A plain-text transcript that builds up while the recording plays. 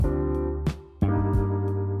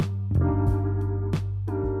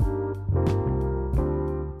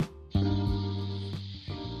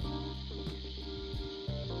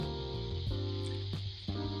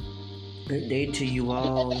Good day to you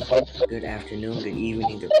all. Good afternoon, good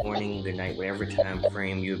evening, good morning, good night, whatever time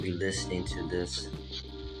frame you'll be listening to this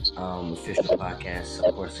official podcast.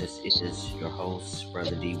 Of course, this is your host,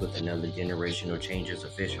 Brother D, with another Generational Changers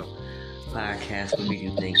official podcast where we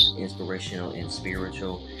do things inspirational and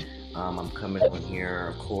spiritual. I'm coming on here,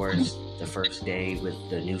 of course, the first day with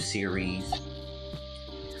the new series.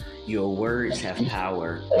 Your words have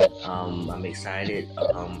power. I'm excited.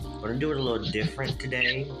 I'm going to do it a little different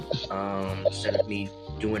today. Instead of me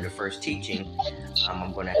doing the first teaching,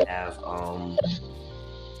 I'm going to have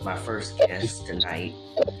my first guest tonight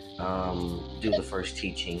do the first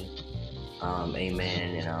teaching.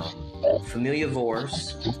 Amen. And familiar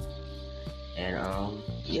voice. And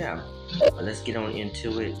yeah, let's get on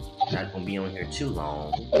into it. Not going to be on here too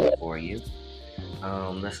long for you.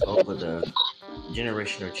 Let's go over the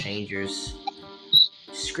Generational Changers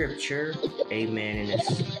scripture. Amen. And it's,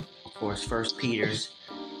 of course, 1 Peter's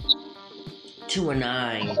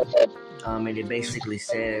 2:9. And it basically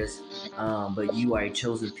says, but you are a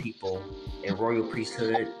chosen people, a royal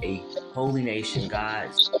priesthood, a holy nation,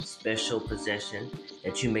 God's special possession,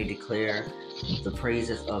 that you may declare the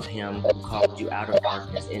praises of him who called you out of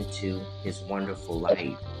darkness into his wonderful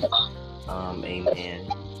light. Amen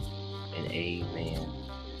and amen.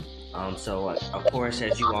 So, of course,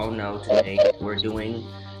 as you all know, today we're doing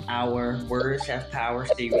our Words Have Power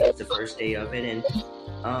series, the first day of it, and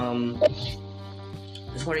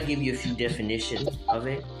just want to give you a few definitions of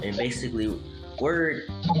it. And basically, word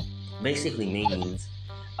basically means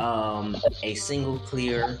a single,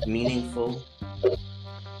 clear, meaningful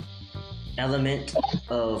element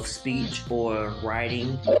of speech or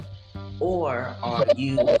writing, or are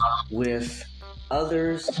used with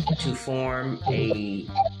others to form a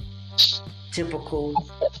typical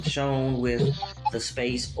shown with the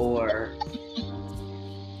space or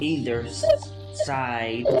either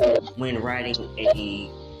side when writing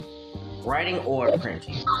or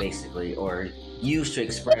printing, basically, or used to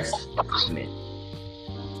express agreement.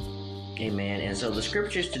 Amen. And so the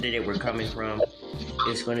scriptures today that we're coming from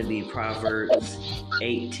is going to be Proverbs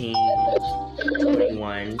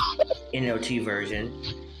 18:21 NLT version.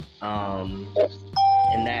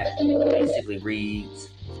 And that basically reads,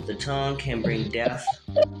 the tongue can bring death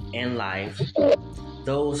and life.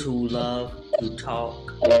 Those who love to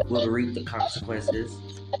talk will reap the consequences.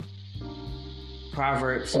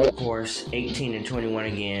 Proverbs, of course, 18:21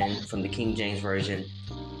 again from the King James Version.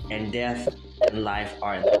 And death and life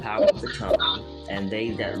are in the power of the tongue, and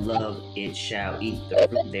they that love it shall eat the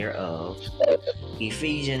fruit thereof.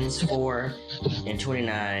 Ephesians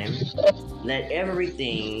 4:29. Let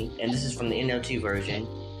everything, and this is from the NLT version,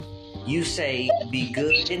 you say be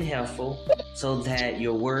good and helpful, so that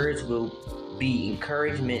your words will be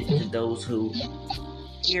encouragement to those who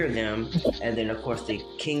hear them. And then, of course, the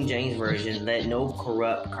King James Version, let no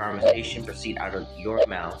corrupt conversation proceed out of your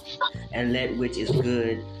mouth, and let which is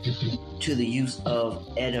good to the use of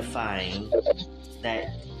edifying,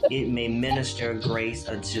 that it may minister grace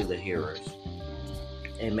unto the hearers.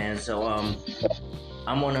 Amen. So,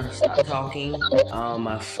 I'm going to stop talking.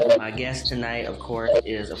 My guest tonight, of course,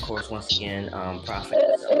 is, once again,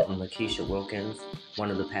 Prophetess Lakeisha Wilkins, one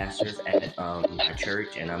of the pastors at my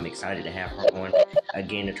church, and I'm excited to have her on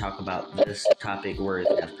again to talk about this topic, words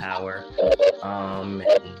have power. And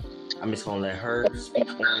I'm just going to let her speak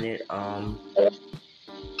on it,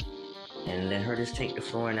 and let her just take the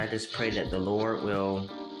floor, and I just pray that the Lord will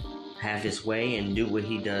have his way and do what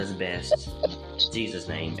he does best. In Jesus'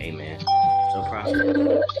 name, amen. So, Prophet.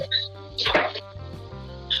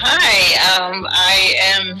 Hi, I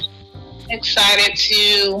am excited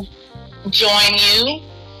to join you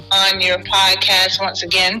on your podcast once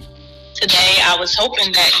again today. I was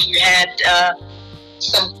hoping that you had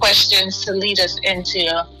some questions to lead us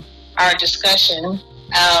into our discussion,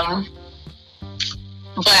 but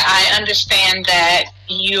I understand that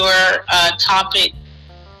your topic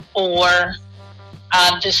for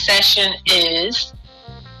this session is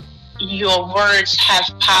your words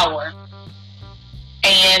have power.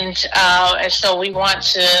 And so we want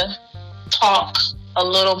to talk a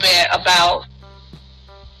little bit about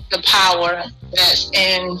the power that's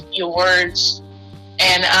in your words,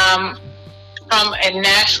 and from a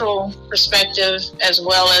natural perspective as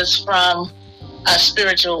well as from a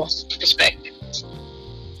spiritual perspective.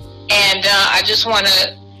 And I just want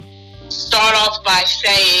to start off by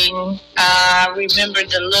saying, remember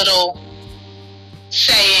the little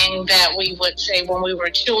saying that we would say when we were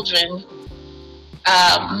children.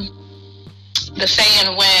 The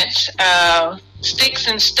saying went, sticks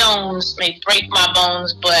and stones may break my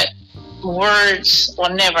bones, but words will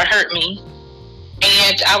never hurt me.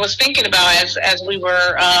 And I was thinking about as we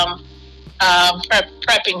were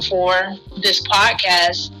prepping for this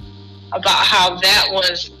podcast about how that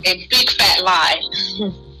was a big fat lie.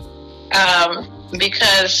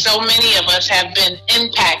 Because so many of us have been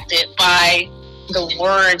impacted by the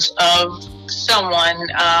words of someone,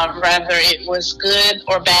 whether it was good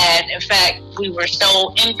or bad. In fact, we were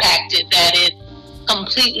so impacted that it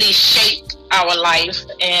completely shaped our life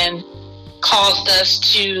and caused us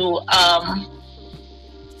to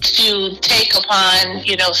take upon,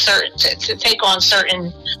 to take on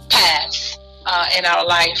certain paths in our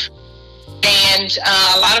life. And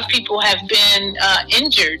a lot of people have been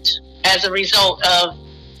injured as a result of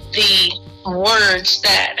the words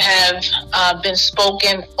that have been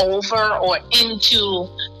spoken over or into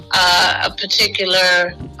a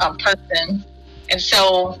particular person. And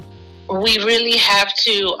so we really have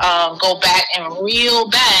to go back and reel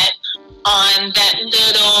back on that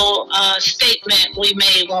little statement we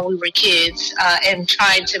made when we were kids and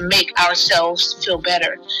try to make ourselves feel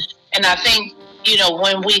better. And I think,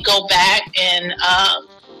 when we go back and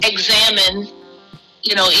examine,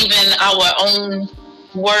 even our own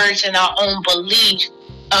words and our own belief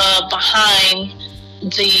behind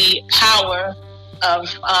the power of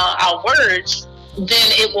our words,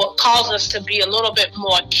 then it will cause us to be a little bit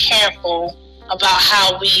more careful about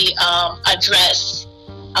how we address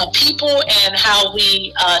people and how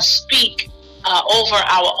we speak over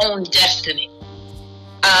our own destiny.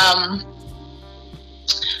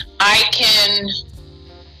 I can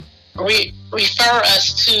refer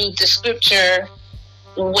us to the scripture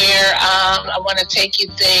where I want to take you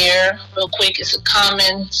there real quick. It's a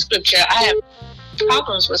common scripture. I have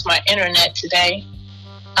problems with my internet today.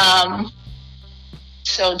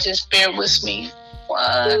 So just bear with me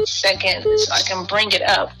 1 second so I can bring it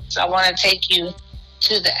up. So I want to take you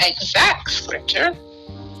to the exact scripture.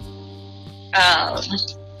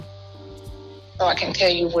 So I can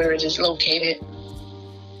tell you where it is located.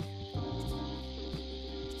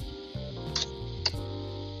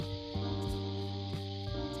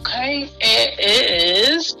 Okay, it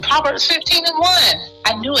is Proverbs 15:1.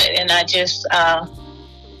 I knew it, and I just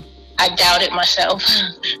I doubted myself.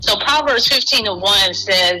 So Proverbs 15:1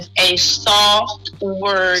 says, "A soft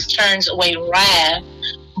word turns away wrath,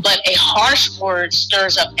 but a harsh word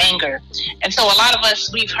stirs up anger." And so a lot of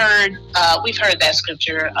us we've heard that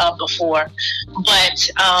scripture before, but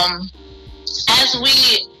as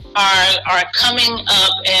we are coming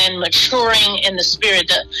up and maturing in the Spirit,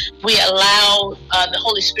 that we allow the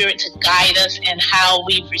Holy Spirit to guide us in how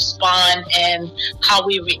we respond and how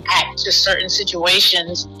we react to certain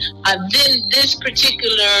situations, then this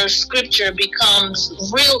particular scripture becomes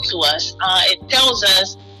real to us. It tells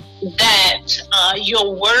us that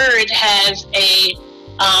your word has a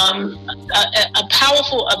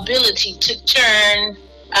powerful ability to turn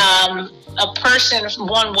a person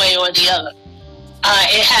one way or the other.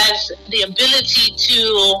 It has the ability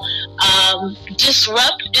to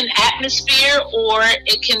disrupt an atmosphere, or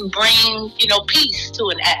it can bring, peace to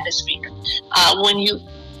an atmosphere. When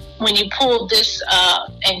you pull this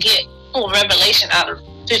and pull Revelation out of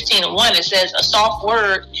 15:1, it says, "A soft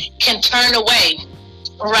word can turn away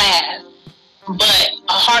wrath, but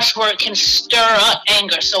a harsh word can stir up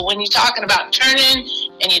anger." So when you're talking about turning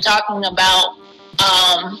and you're talking about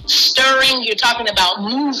stirring, you're talking about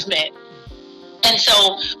movement. And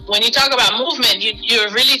so when you talk about movement, you're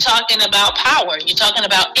really talking about power. You're talking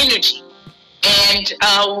about energy. And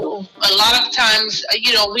a lot of times,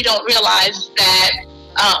 we don't realize that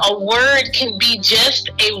a word can be just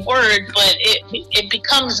a word, but it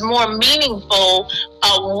becomes more meaningful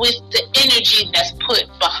with the energy that's put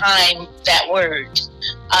behind that word.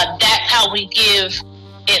 That's how we give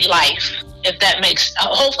it life. If that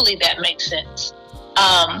hopefully that makes sense.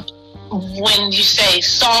 When you say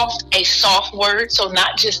a soft word, so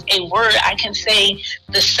not just a word, I can say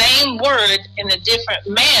the same word in a different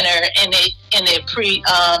manner, and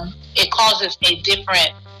it causes a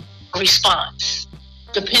different response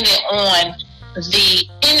depending on the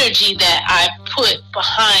energy that I put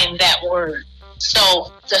behind that word.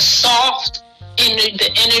 So the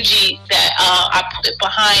energy that I put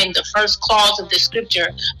behind the first clause of the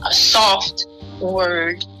scripture, a soft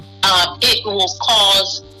word, it will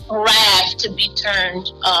cause wrath to be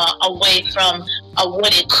turned away from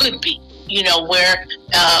what it could be, where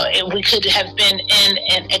we could have been in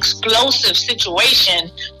an explosive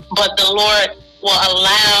situation, but the Lord will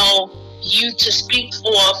allow you to speak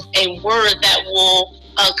forth a word that will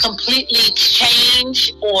completely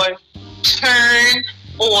change or turn,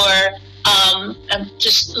 or I'm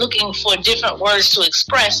just looking for different words to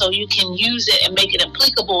express so you can use it and make it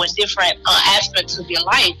applicable in different aspects of your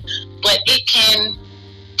life, but it can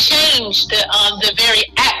change the very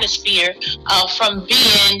atmosphere from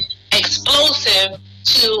being explosive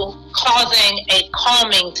to causing a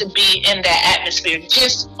calming to be in that atmosphere,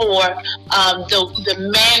 just for the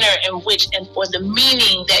manner in which or the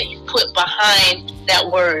meaning that you put behind that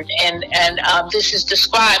word. And this is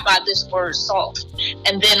described by this word salt.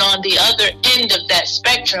 And then on the other end of that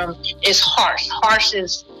spectrum is harsh. Harsh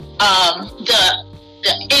is the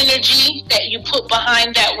energy that you put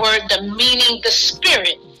behind that word, the meaning, the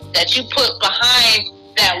spirit that you put behind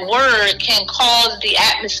that word can cause the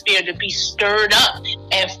atmosphere to be stirred up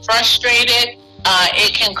and frustrated.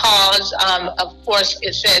 It can cause, of course,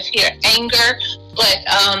 it says here, anger, but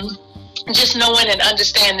just knowing and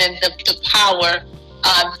understanding the power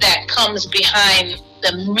that comes behind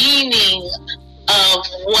the meaning of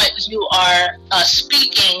what you are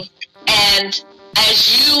speaking. And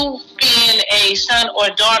as you being a son or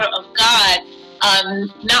daughter of God,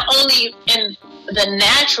 not only in the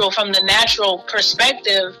natural, from the natural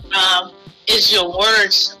perspective, is your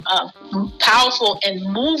words powerful and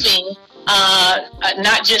moving,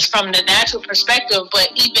 not just from the natural perspective,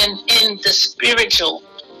 but even in the spiritual.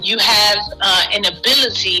 You have an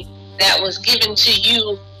ability that was given to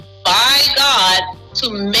you by God to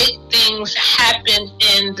make things happen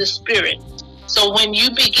in the spirit. So when you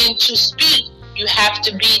begin to speak, you have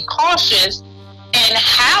to be cautious in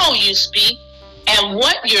how you speak and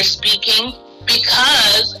what you're speaking,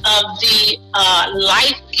 because of the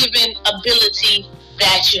life-giving ability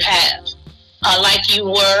that you have. Like you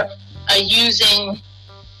were using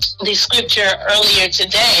the scripture earlier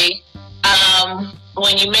today,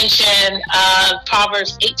 when you mentioned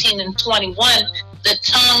Proverbs 18 and 21, the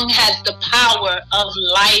tongue has the power of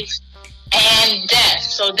life and death.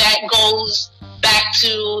 So that goes back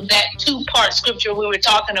to that two-part scripture we were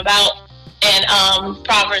talking about in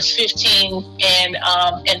Proverbs 15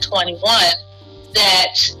 and 21,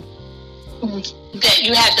 that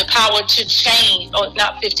you have the power to change, or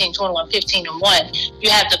not 15, 21, 15 and 1. You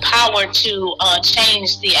have the power to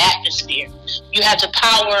change the atmosphere. You have the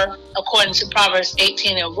power, according to Proverbs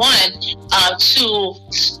 18 and 1, to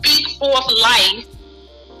speak forth life,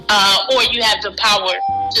 or you have the power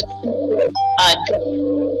to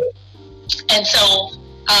and so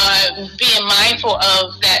being mindful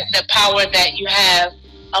of that, the power that you have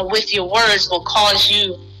with your words will cause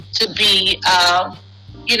you to be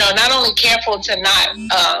not only careful to not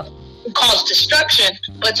cause destruction,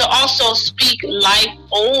 but to also speak life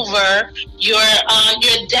over your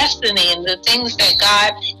destiny and the things that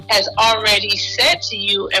God has already said to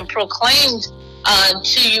you and proclaimed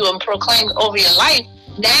to you and proclaimed over your life.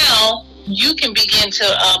 Now you can begin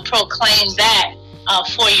to proclaim that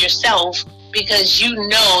for yourself, because you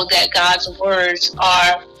know that God's words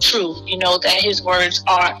are true. You know that his words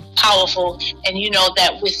are powerful, and you know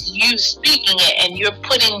that with you speaking it and you're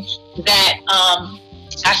putting that,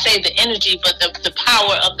 I say the energy, but the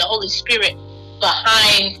power of the Holy Spirit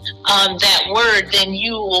behind that word, then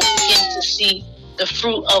you will begin to see the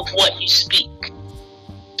fruit of what you speak.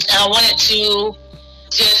 And I wanted to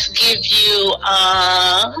just give you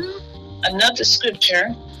another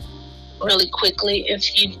scripture really quickly,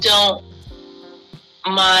 if you don't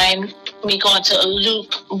mind me going to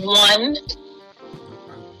Luke 1.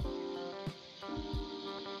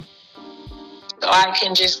 So I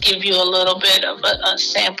can just give you a little bit of a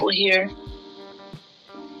sample here.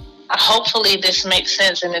 Hopefully this makes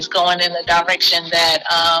sense and is going in the direction that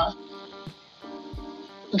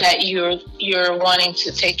that you're wanting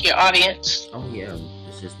to take your audience. Oh yeah,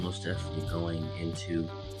 this is most definitely going into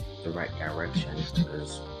the right direction,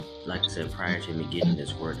 because like I said, prior to me getting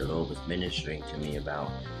this word, the Lord was ministering to me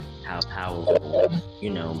about how powerful,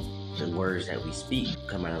 the words that we speak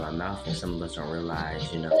come out of our mouth, and some of us don't realize,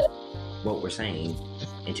 what we're saying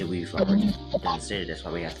until we've already done said it. That's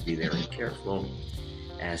why we have to be very careful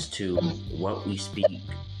as to what we speak,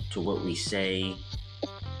 to what we say.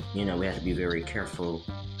 We have to be very careful.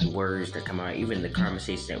 The words that come out, even the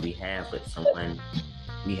conversation that we have with someone,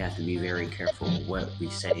 we have to be very careful what we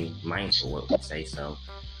say, mindful what we say. So,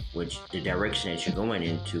 which the direction that you're going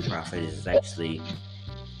into, Prophet, is actually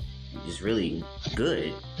just really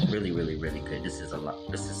good. Really, really, really good. This is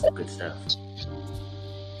some good stuff.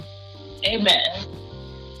 Amen.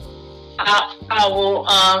 I will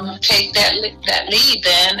take that lead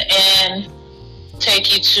then and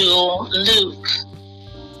take you to Luke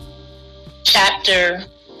chapter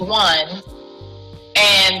 1.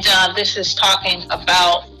 And this is talking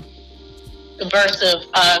about the birth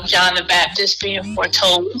of John the Baptist being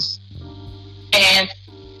foretold. And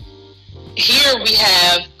here we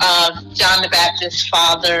have John the Baptist's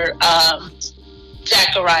father,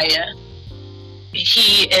 Zechariah.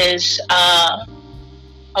 He is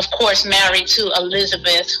of course, married to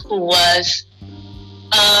Elizabeth, who was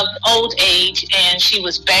of old age, and she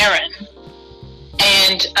was barren.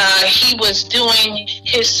 And he was doing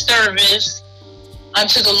his service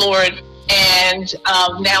unto the Lord. And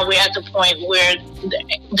now we're at the point where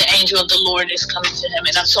the angel of the Lord is coming to him.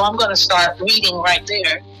 And so I'm going to start reading right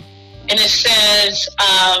there. And it says,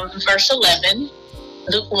 verse 11,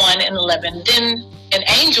 Luke 1 and 11, then an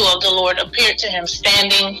angel of the Lord appeared to him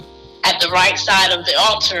standing at the right side of the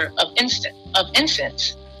altar of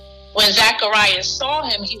incense. When Zacharias saw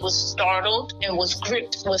him, he was startled and was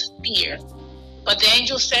gripped with fear. But the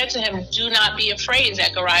angel said to him, do not be afraid,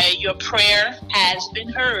 Zechariah. Your prayer has been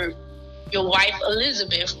heard. Your wife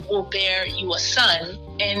Elizabeth will bear you a son,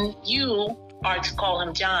 and you are to call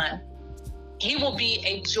him John. He will be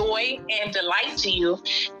a joy and delight to you,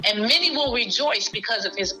 and many will rejoice because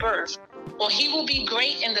of his birth. For he will be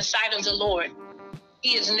great in the sight of the Lord.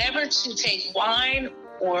 He is never to take wine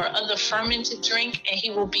or other fermented drink, and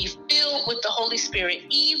he will be filled with the Holy Spirit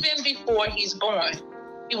even before he's born.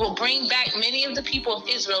 He will bring back many of the people of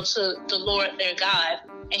Israel to the Lord their God,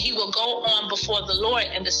 and he will go on before the Lord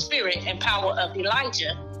in the spirit and power of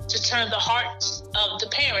Elijah, to turn the hearts of the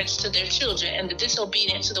parents to their children and the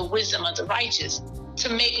disobedient to the wisdom of the righteous, to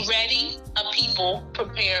make ready a people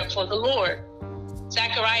prepared for the Lord.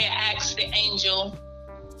 Zechariah asked the angel,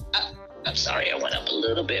 I'm sorry, I went up a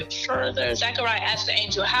little bit further. Zechariah asked the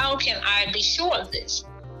angel, how can I be sure of this?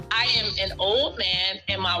 I am an old man,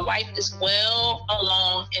 and my wife is well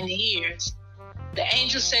along in years. The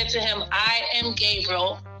angel said to him, I am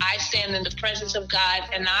Gabriel. I stand in the presence of God,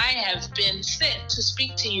 and I have been sent to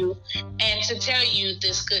speak to you and to tell you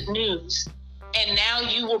this good news. And now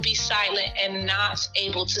you will be silent and not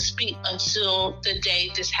able to speak until the day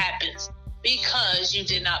this happens, because you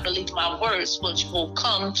did not believe my words, which will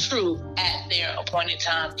come true at their appointed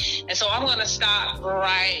time. And so I'm going to stop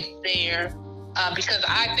right there because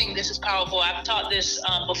I think this is powerful. I've taught this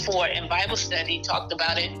before in Bible study, talked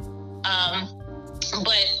about it.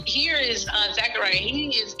 But here is Zechariah.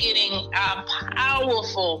 He is getting a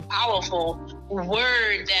powerful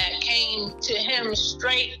word that came to him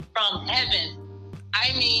straight from heaven.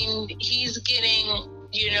 I mean, he's getting,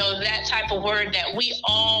 that type of word that we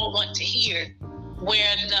all want to hear,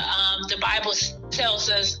 where the Bible tells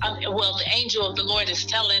us, the angel of the Lord is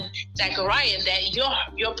telling Zechariah that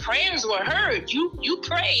your prayers were heard. You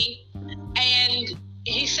prayed, and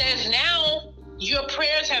he says now, your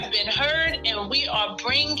prayers have been heard, and we are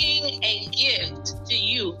bringing a gift to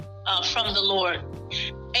you from the Lord.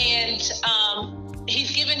 And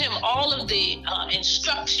he's given him all of the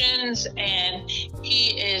instructions, and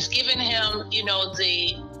he is giving him,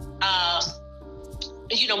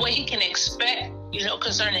 what he can expect,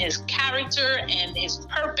 concerning his character and his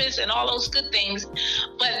purpose and all those good things.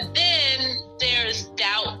 But then there's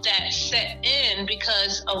doubt that set in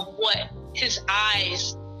because of what his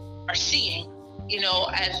eyes are seeing.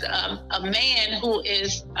 As a man who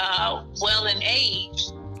is well in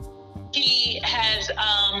age, he has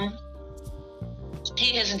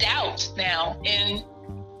doubt now, and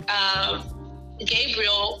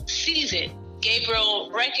Gabriel sees it.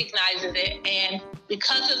 Gabriel recognizes it, and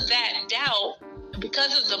because of that doubt,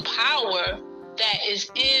 because of the power that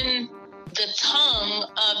is in the tongue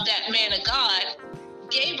of that man of God,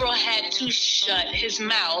 Gabriel had to shut his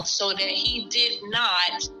mouth so that he did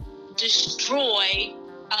not destroy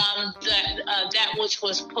that which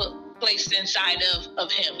was placed inside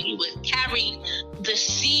of him. He would carry the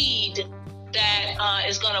seed that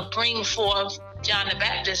is going to bring forth John the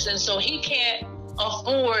Baptist, and so he can't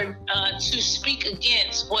afford to speak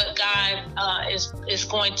against what God is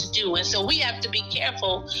going to do. And so we have to be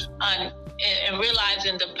careful in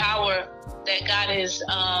realizing the power that God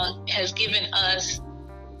has given us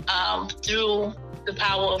through the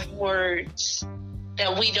power of words,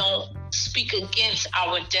 that we don't speak against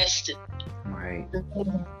our destiny. Right.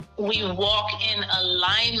 We walk in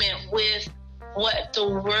alignment with what the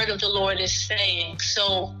word of the Lord is saying.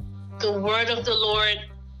 So the word of the Lord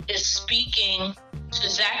is speaking to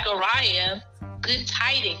Zechariah good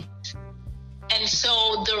tidings. And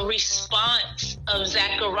so the response of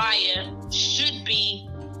Zechariah should be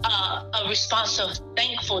a response of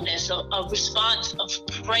thankfulness, a response of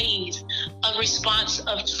praise, a response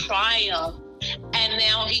of triumph. And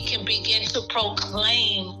now he can begin to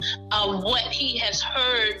proclaim what he has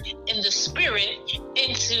heard in the spirit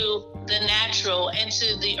into the natural,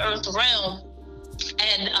 into the earth realm,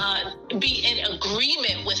 and be in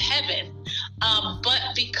agreement with heaven. But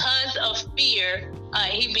because of fear,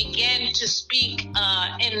 he began to speak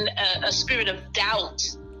in a spirit of doubt,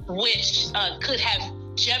 which could have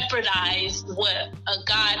jeopardize what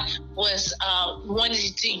God was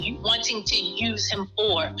wanting to use him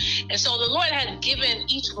for. And so the Lord has given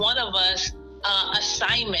each one of us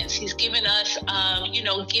assignments. He's given us,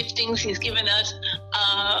 giftings. He's given us,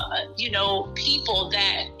 people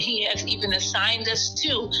that he has even assigned us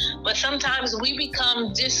to. But sometimes we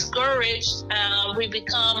become discouraged. We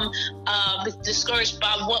become discouraged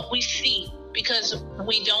by what we see, because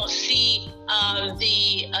we don't see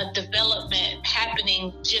the development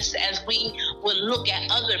happening just as we would look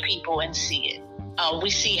at other people and see it.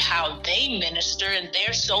 We see how they minister, and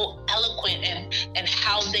they're so eloquent, and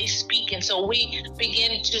how they speak. And so we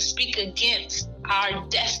begin to speak against our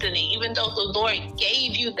destiny, even though the Lord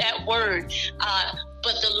gave you that word.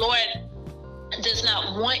 But the Lord does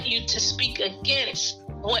not want you to speak against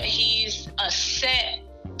what he's set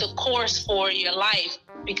the course for your life,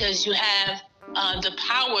 because you have the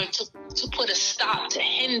power to put a stop, to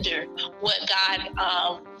hinder what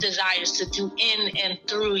God desires to do in and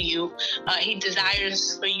through you. He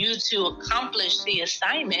desires for you to accomplish the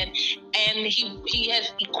assignment, and he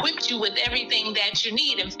has equipped you with everything that you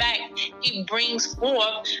need. In fact, he brings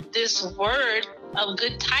forth this word of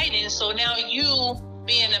good tidings. So now you,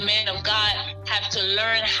 being a man of God, have to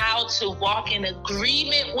learn how to walk in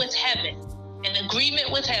agreement with heaven. In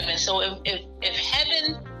agreement with heaven. So if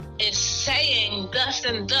heaven is saying thus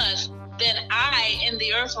and thus, then I in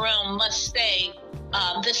the earth realm must say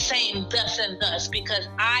the same thus and thus, because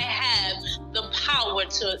I have the power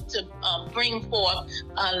to bring forth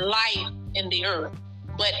life in the earth.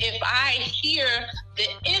 But if I hear the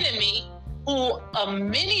enemy, who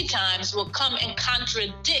many times will come and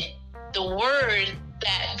contradict the word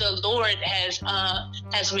that the Lord has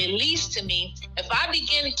released to me, if I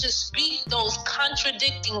begin to speak those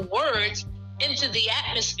contradicting words into the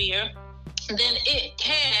atmosphere, then it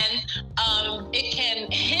can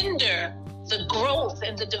hinder the growth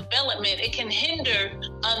and the development. It can hinder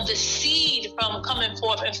the seed from coming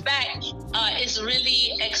forth. In fact, it's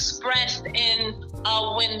really expressed in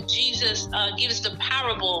when Jesus gives the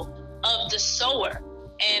parable of the sower,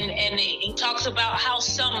 and he talks about how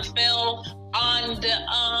some fell on the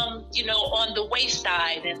on the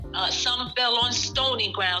wayside, and some fell on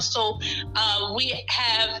stony ground. So we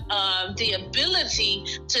have the ability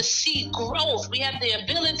to see growth. We have the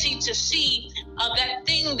ability to see that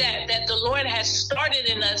thing that the Lord has started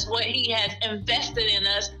in us, what he has invested in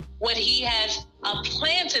us, what he has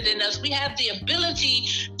planted in us. We have the ability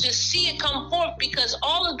to see it come forth, because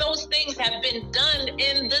all of those things have been done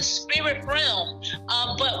in the spirit realm.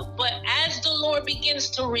 But as the Lord begins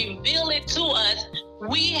to reveal it to us,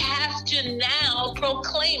 we have to now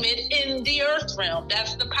proclaim it in the earth realm.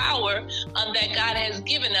 That's the power that God has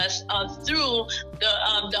given us through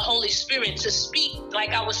the Holy Spirit to speak, like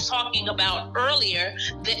I was talking about earlier,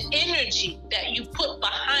 the energy that you put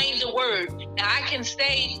behind the word. Now, I can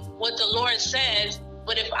say what the Lord says,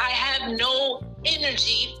 but if I have no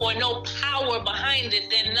energy or no power behind it,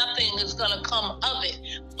 then nothing is going to come of it.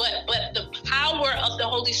 But the power of the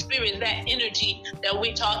Holy Spirit, that energy that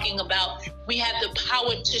we're talking about, we have the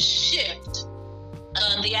power to shift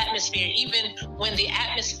the atmosphere, even when the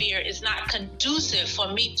atmosphere is not conducive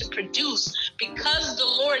for me to produce, because the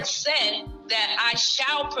Lord said that I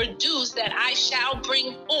shall produce, that I shall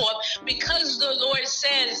bring forth, because the Lord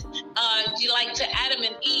says, like to Adam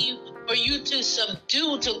and Eve, for you to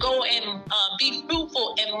subdue, to go and be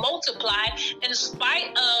fruitful and multiply, in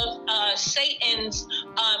spite of Satan's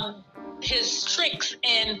his tricks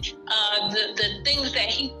and the things that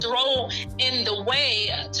he throw in the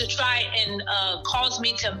way to try and cause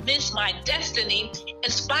me to miss my destiny.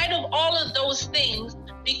 In spite of all of those things,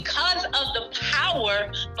 because of the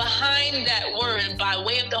power behind that word by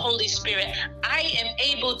way of the Holy Spirit, I am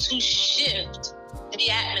able to shift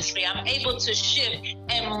the atmosphere. I'm able to shift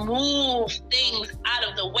and move things out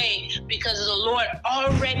of the way, because the Lord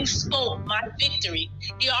already spoke my victory.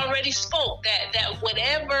 He already spoke that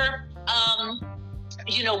whatever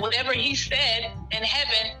whatever he said in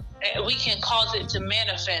heaven, we can cause it to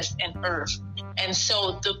manifest in earth. And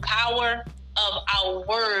so the power of our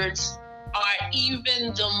words are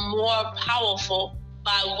even the more powerful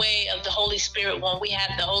by way of the Holy Spirit, when we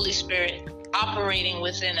have the Holy Spirit operating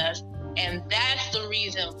within us. And that's the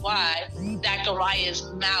reason why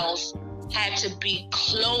Zechariah's mouth had to be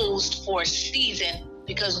closed for a season,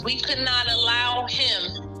 because we could not allow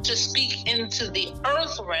him to speak into the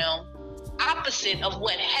earth realm opposite of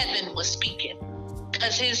what heaven was speaking,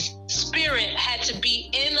 because his spirit had to be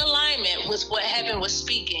in alignment with what heaven was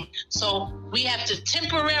speaking. So we have to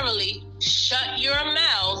temporarily shut your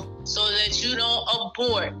mouth so that you don't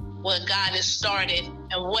abort what God has started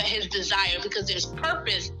and what his desire, because there's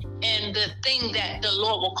purpose and the thing that the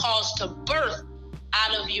Lord will cause to birth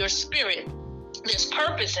out of your spirit. There's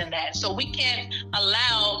purpose in that. So we can't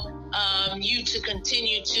allow you to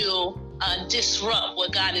continue to disrupt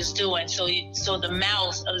what God is doing. So the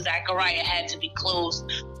mouth of Zechariah had to be closed.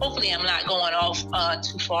 Hopefully I'm not going off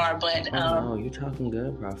too far, but no, you're talking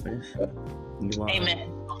good, Prophetess. You are.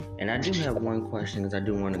 Amen. And I do have one question, because I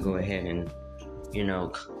do want to go ahead and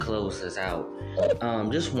close this out.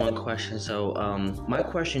 Just one question. So my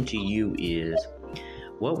question to you is,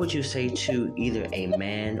 what would you say to either a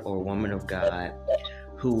man or woman of God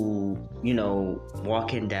who,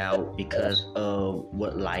 walk in doubt because of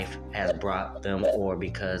what life has brought them, or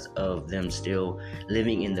because of them still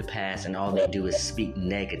living in the past and all they do is speak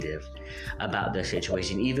negative about their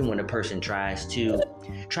situation? Even when a person tries to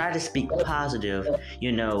speak positive,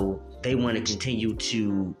 they want to continue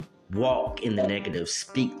to walk in the negative,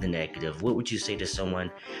 speak the negative. What would you say to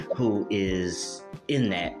someone who is in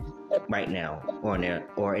that right now, or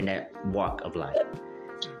in that walk of life?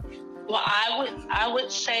 Well, I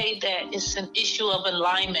would say that it's an issue of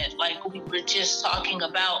alignment, like we were just talking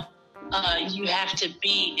about. You have to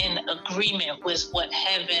be in agreement with what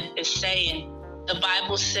heaven is saying. The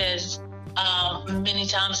Bible says many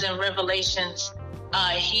times in Revelations,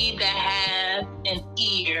 he that hath an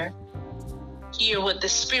ear, hear what the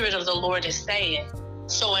Spirit of the Lord is saying.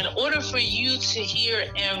 So in order for you to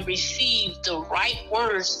hear and receive the right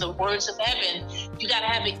words, the words of heaven, you got to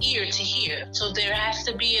have an ear to hear. So there has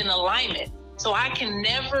to be an alignment. So I can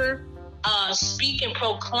never speak and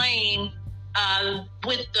proclaim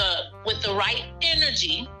with the right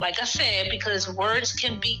energy, like I said, because words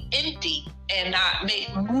can be empty and not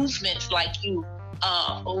make movements like you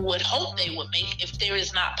would hope they would make if there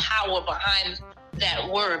is not power behind that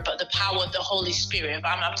word, but the power of the Holy Spirit.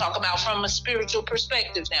 I'm talking about from a spiritual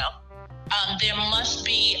perspective now. There must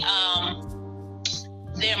be a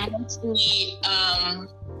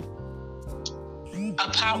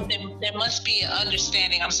power. There must be an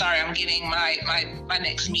understanding. I'm sorry, I'm getting my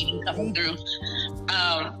next meeting coming through.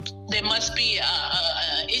 There must be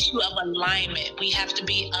a issue of alignment. We have to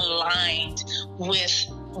be aligned with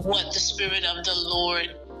what the Spirit of the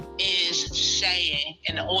Lord is saying.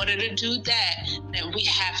 In order to do that, then we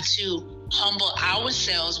have to humble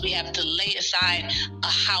ourselves. We have to lay aside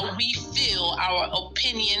how we feel, our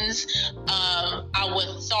opinions, our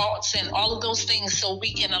thoughts, and all of those things, so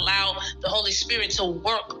we can allow the Holy Spirit to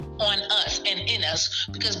work on us and in us.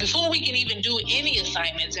 Because before we can even do any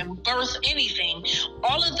assignments and birth anything,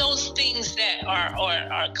 all of those things that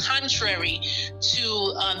are contrary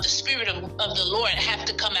to the Spirit of the Lord have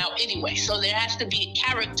to come out anyway. So there has to be a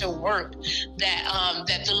character work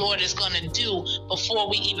that the Lord is going to do before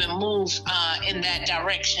we even move in that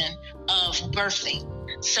direction of birthing.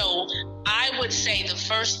 So I would say the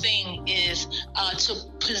first thing is to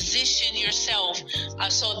position yourself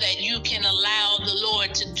so that you can allow the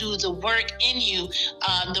Lord to do the work in you,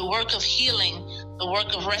 the work of healing, the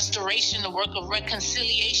work of restoration, the work of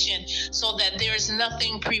reconciliation, so that there's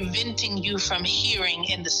nothing preventing you from hearing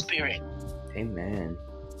in the Spirit. Amen.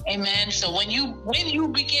 Amen. So when you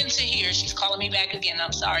begin to hear, she's calling me back again,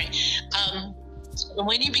 I'm sorry.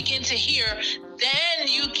 When you begin to hear, then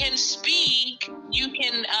you can speak. You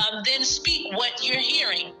can then speak what you're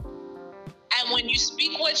hearing. And when you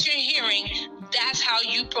speak what you're hearing, that's how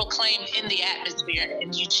you proclaim in the atmosphere,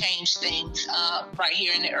 and you change things right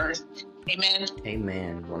here in the earth. Amen.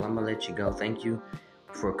 Amen. Well, I'm going to let you go. Thank you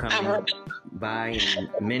for coming by and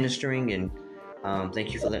ministering, and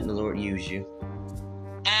thank you for letting the Lord use you.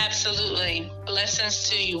 Absolutely. Blessings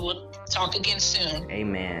to you. We'll talk again soon.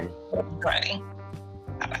 Amen. Right.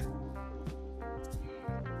 Bye-bye.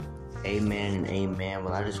 Amen and amen.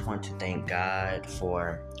 Well, I just want to thank God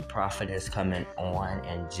for Prophetess coming on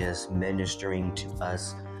and just ministering to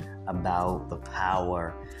us about the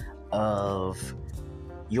power of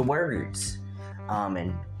your words.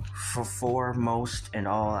 And for foremost and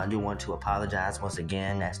all, I do want to apologize once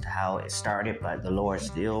again as to how it started, but the Lord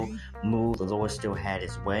still moved. The Lord still had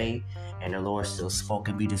his way, and the Lord still spoke.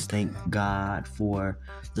 And we just thank God for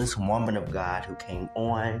this woman of God who came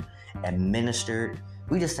on and ministered.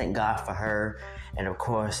 We just thank God for her. And of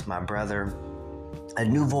course, my brother, a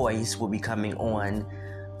new voice will be coming on.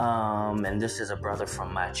 And this is a brother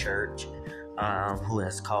from my church who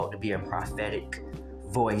has called to be a prophetic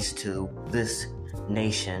voice to this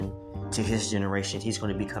nation, to his generation. He's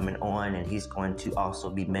going to be coming on, and he's going to also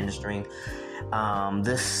be ministering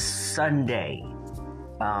this Sunday.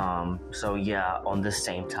 So yeah, on this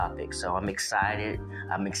same topic. So I'm excited.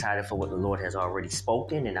 I'm excited for what the Lord has already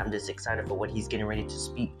spoken, and I'm just excited for what he's getting ready to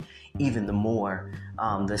speak even the more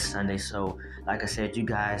this Sunday. So, like I said, you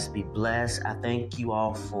guys be blessed. I thank you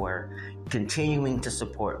all for continuing to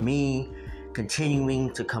support me,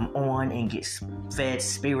 continuing to come on and get fed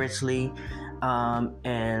spiritually.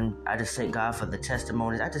 And I just thank God for the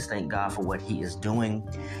testimonies. I just thank God for what He is doing.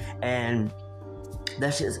 And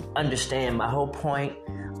let's just understand, my whole point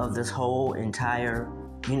of this whole entire,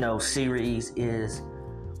 series is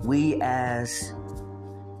we as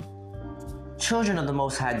children of the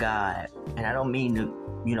Most High God, and I don't mean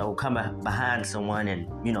to, come behind someone and,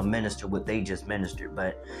 minister what they just ministered,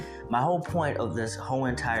 but my whole point of this whole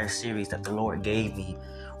entire series that the Lord gave me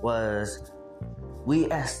was we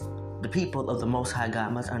as the people of the Most High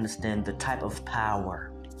God must understand the type of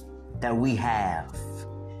power that we have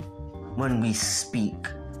when we speak.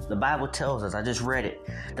 The Bible tells us, I just read it,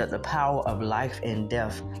 that the power of life and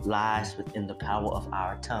death lies within the power of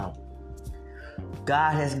our tongue.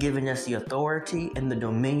 God has given us the authority and the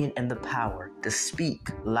dominion and the power to speak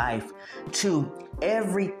life to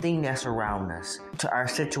everything that's around us, to our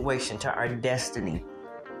situation, to our destiny,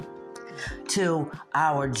 to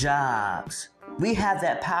our jobs. We have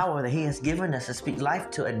that power that He has given us to speak life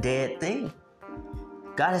to a dead thing.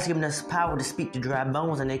 God has given us power to speak to dry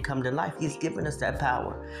bones and they come to life. He's given us that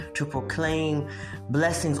power to proclaim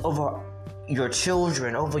blessings over your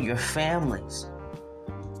children, over your families.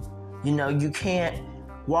 You can't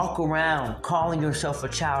walk around calling yourself a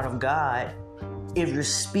child of God if you're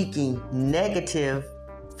speaking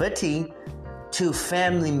negativity to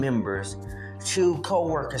family members, to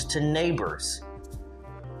co-workers, to neighbors.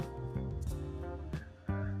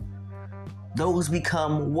 Those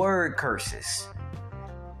become word curses.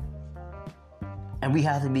 And we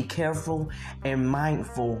have to be careful and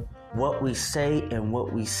mindful what we say and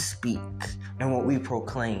what we speak and what we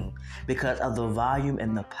proclaim because of the volume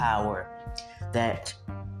and the power that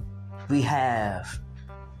we have.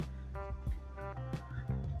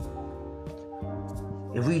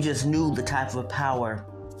 If we just knew the type of power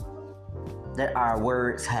that our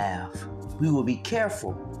words have, we will be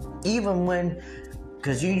careful. Even when,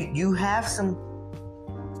 because you have some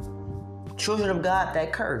children of God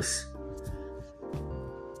that curse.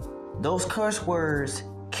 Those curse words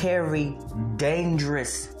carry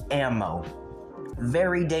dangerous ammo,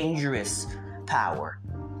 very dangerous power.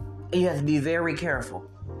 You have to be very careful.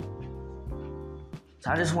 So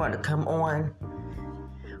I just wanted to come on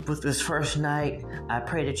with this first night. I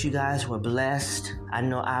pray that you guys were blessed. I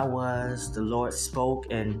know I was. The Lord spoke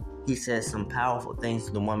and He said some powerful things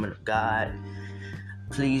to the woman of God.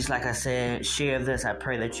 Please, like I said, share this. I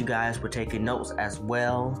pray that you guys were taking notes as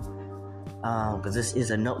well. Because this is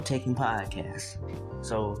a note-taking podcast.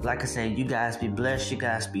 So, like I said, you guys be blessed. You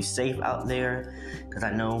guys be safe out there. Because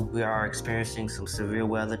I know we are experiencing some severe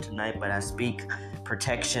weather tonight. But I speak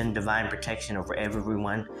protection, divine protection over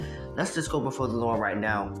everyone. Let's just go before the Lord right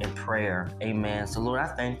now in prayer. Amen. So, Lord, I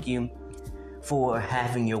thank you for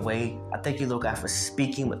having your way. I thank you, Lord God, for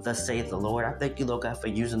speaking with thus saith the Lord. I thank you, Lord God, for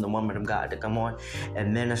using the woman of God to come on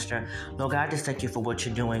and minister. Lord God, I just thank you for what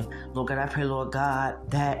you're doing. Lord God, I pray, Lord God,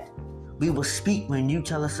 that we will speak when you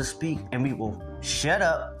tell us to speak, and we will shut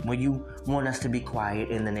up when you want us to be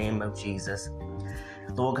quiet in the name of Jesus.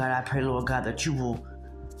 Lord God, I pray, Lord God, that you will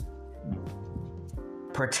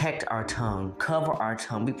protect our tongue, cover our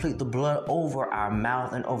tongue. We plead the blood over our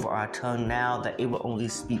mouth and over our tongue now, that it will only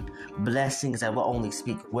speak blessings, that will only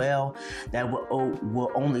speak well, that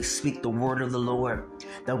will only speak the word of the Lord,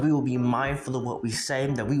 that we will be mindful of what we say,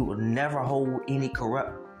 that we will never hold any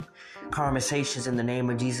corrupt conversations in the name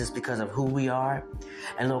of Jesus because of who we are.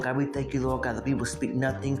 And Lord God, we thank you, Lord God, that we will speak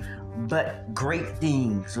nothing but great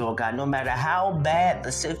things, Lord God, no matter how bad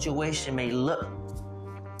the situation may look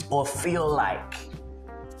or feel like.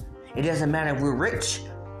 It doesn't matter if we're rich,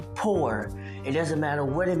 poor. It doesn't matter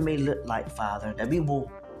what it may look like, Father, that we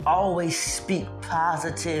will always speak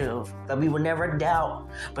positive, that we will never doubt,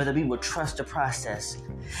 but that we will trust the process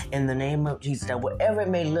in the name of Jesus, that whatever it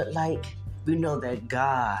may look like, we know that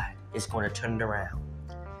God is going to turn it around.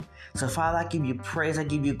 So, Father, I give you praise, I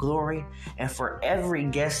give you glory, and for every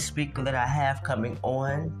guest speaker that I have coming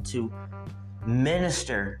on to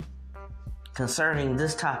minister concerning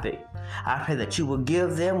this topic, I pray that you will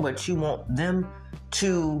give them what you want them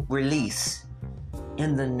to release.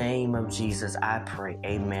 In the name of Jesus, I pray.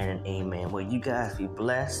 Amen and amen. Well, you guys be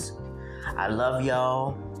blessed. I love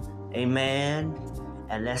y'all. Amen.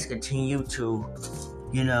 And let's continue to,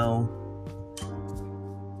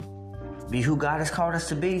 be who God has called us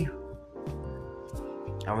to be.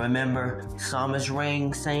 I remember Psalmist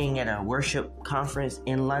Ring saying at a worship conference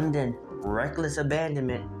in London, reckless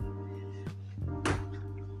abandonment.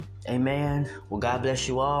 Amen. Well, God bless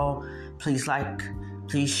you all. Please like,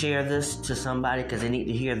 Please share this to somebody because they need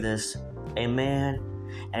to hear this. Amen.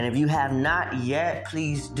 And if you have not yet,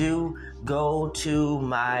 please do go to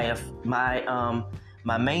my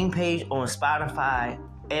main page on Spotify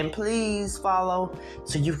and please follow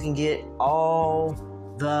so you can get all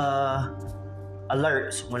the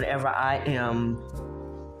alerts whenever I am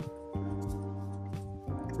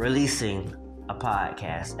releasing a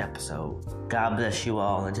podcast episode. God bless you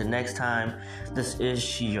all. Until next time, this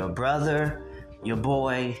is your brother, your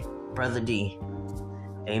boy, Brother D.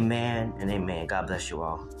 Amen and amen. God bless you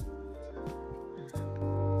all.